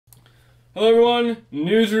Hello everyone,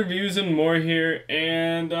 news, reviews, and more here,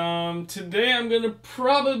 and today I'm going to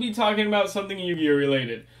probably be talking about something Yu-Gi-Oh!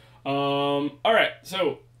 Related. Alright,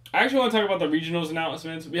 so I actually want to talk about the regionals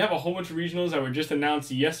announcements. We have a whole bunch of regionals that were just announced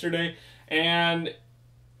yesterday, and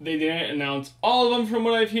they didn't announce all of them from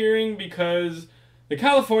what I'm hearing because the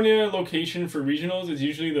California location for regionals is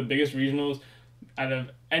usually the biggest regionals out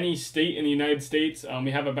of any state in the United States.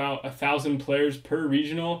 We have about 1,000 players per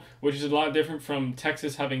regional, which is a lot different from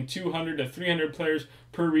Texas having 200 to 300 players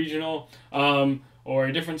per regional, or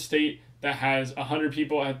a different state that has 100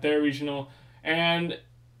 people at their regional,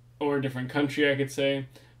 or a different country, I could say.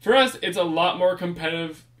 For us, it's a lot more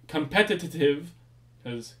competitive,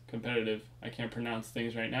 because competitive, I can't pronounce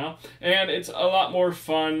things right now, and it's a lot more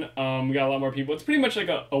fun. We got a lot more people. It's pretty much like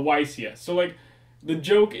a YCS. So like, the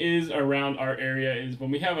joke is around our area is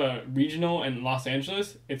when we have a regional in Los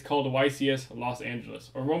Angeles, it's called YCS Los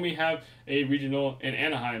Angeles. Or when we have a regional in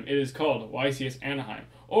Anaheim, it is called YCS Anaheim.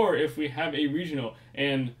 Or if we have a regional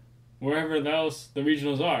in wherever else the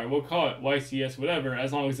regionals are, we'll call it YCS whatever,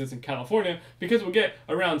 as long as it's in California, because we'll get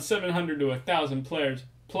around 700 to 1,000 players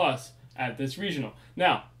plus at this regional.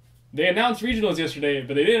 Now, they announced regionals yesterday,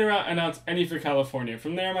 but they didn't announce any for California.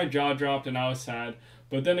 From there, my jaw dropped and I was sad.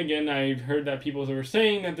 But then again, I heard that people were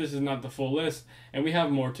saying that this is not the full list, and we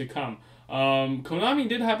have more to come. Konami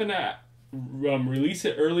did happen to release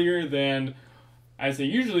it earlier than as they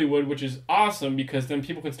usually would, which is awesome because then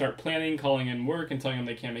people can start planning, calling in work, and telling them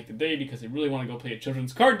they can't make the day because they really want to go play a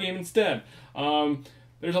children's card game instead.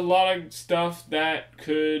 There's a lot of stuff that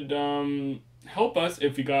could help us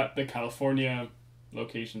if we got the California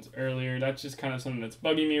locations earlier. That's just kind of something that's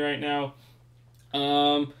bugging me right now.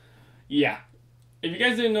 Yeah. If you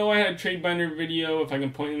guys didn't know, I had a trade binder video, if I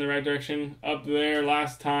can point in the right direction, up there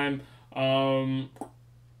last time. Yeah,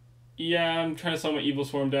 I'm trying to sell my Evil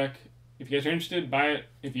Swarm deck. If you guys are interested, buy it.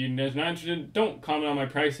 If you guys are not interested, don't comment on my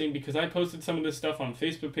pricing because I posted some of this stuff on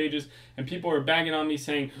Facebook pages and people are bagging on me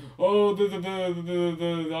saying, oh,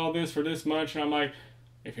 all this for this much. And I'm like,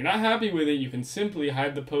 if you're not happy with it, you can simply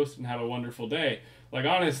hide the post and have a wonderful day. Like,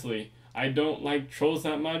 honestly, I don't like trolls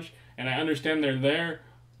that much and I understand they're there,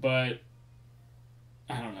 but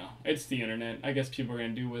I don't know. It's the internet. I guess people are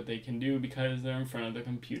going to do what they can do because they're in front of the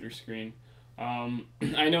computer screen.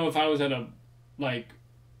 I know if I was at a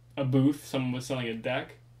booth, someone was selling a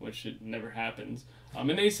deck, which it never happens, and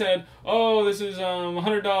they said, oh, this is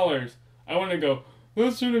 $100. I want to go,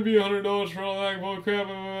 that shouldn't be $100 for all that bull crap.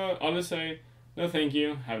 I'll just say, no thank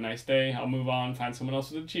you, have a nice day, I'll move on, find someone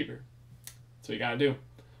else with it cheaper. That's what you gotta do.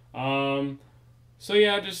 So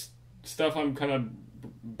yeah, just stuff I'm kind of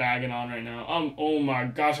bagging on right now. Oh my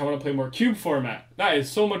gosh, I want to play more cube format. That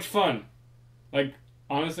is so much fun. Like,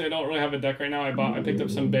 honestly, I don't really have a deck right now. I picked up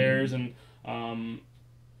some bears and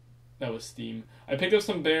that was Steam. I picked up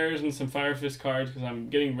some bears and some Fire Fist cards because I'm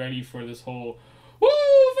getting ready for this whole woo,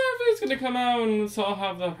 Fire Fist gonna come out, and so I'll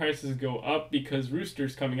have the prices go up because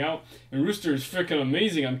Rooster's coming out, and Rooster is freaking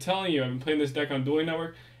amazing. I'm telling you, I've been playing this deck on Dueling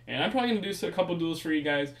Network, and I'm probably gonna do a couple duels for you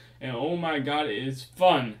guys, and oh my god, it is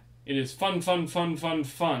fun. It is fun, fun, fun, fun,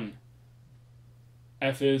 fun.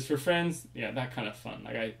 F is for friends. Yeah, that kind of fun.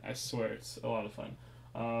 Like, I swear, it's a lot of fun.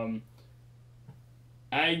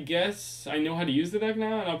 I guess I know how to use the deck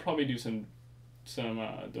now, and I'll probably do some Dueling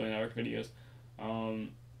Network videos.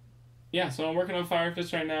 Yeah, so I'm working on Fire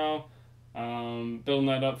Fist right now. Building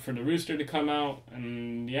that up for the Rooster to come out,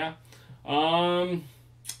 and yeah. Got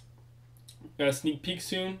a sneak peek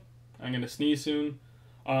soon. I'm going to sneeze soon.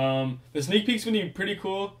 The sneak peek's going to be pretty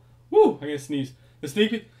cool. Woo! I gotta sneeze. The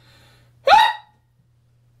sneak peek.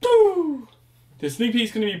 The sneak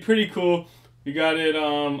peek's gonna be pretty cool. We got it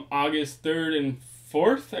August 3rd and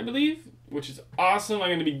 4th, I believe, which is awesome. I'm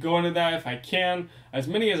gonna be going to that if I can, as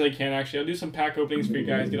many as I can. Actually, I'll do some pack openings for you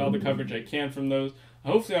guys, get all the coverage I can from those.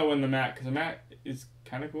 Hopefully, I'll win the mat because the mat is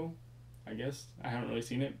kind of cool. I guess I haven't really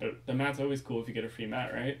seen it, but the mat's always cool if you get a free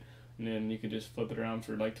mat, right? And then you can just flip it around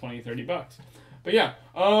for like $20-30 bucks. But yeah,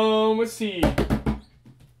 let's see.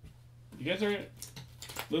 You guys are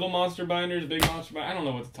little monster binders, big monster binders. I don't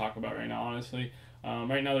know what to talk about right now, honestly.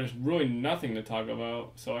 Right now, there's really nothing to talk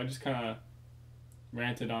about, so I just kind of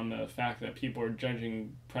ranted on the fact that people are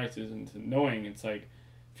judging prices and knowing it's like,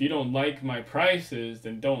 if you don't like my prices,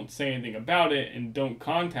 then don't say anything about it and don't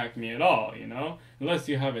contact me at all, you know, unless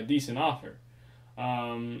you have a decent offer.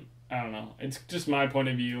 I don't know. It's just my point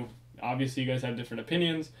of view. Obviously, you guys have different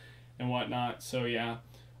opinions and whatnot, so yeah.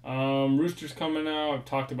 Rooster's coming out. I've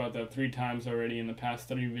talked about that 3 times already in the past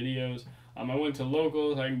 3 videos. I went to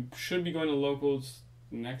locals. I should be going to locals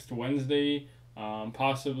next Wednesday.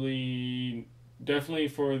 Possibly, definitely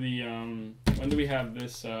for the, when do we have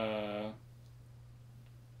this,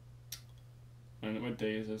 And what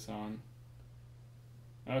day is this on?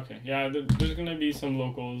 Okay, yeah, there's gonna be some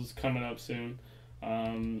locals coming up soon,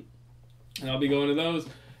 and I'll be going to those.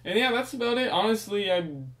 And yeah, that's about it. Honestly, I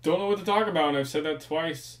don't know what to talk about, and I've said that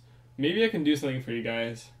twice. Maybe I can do something for you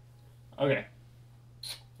guys. Okay,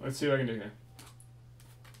 let's see what I can do here.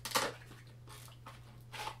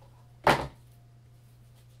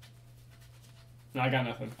 No, I got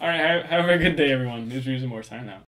nothing. All right, have a good day, everyone. NewsReviewsAndMore signing out.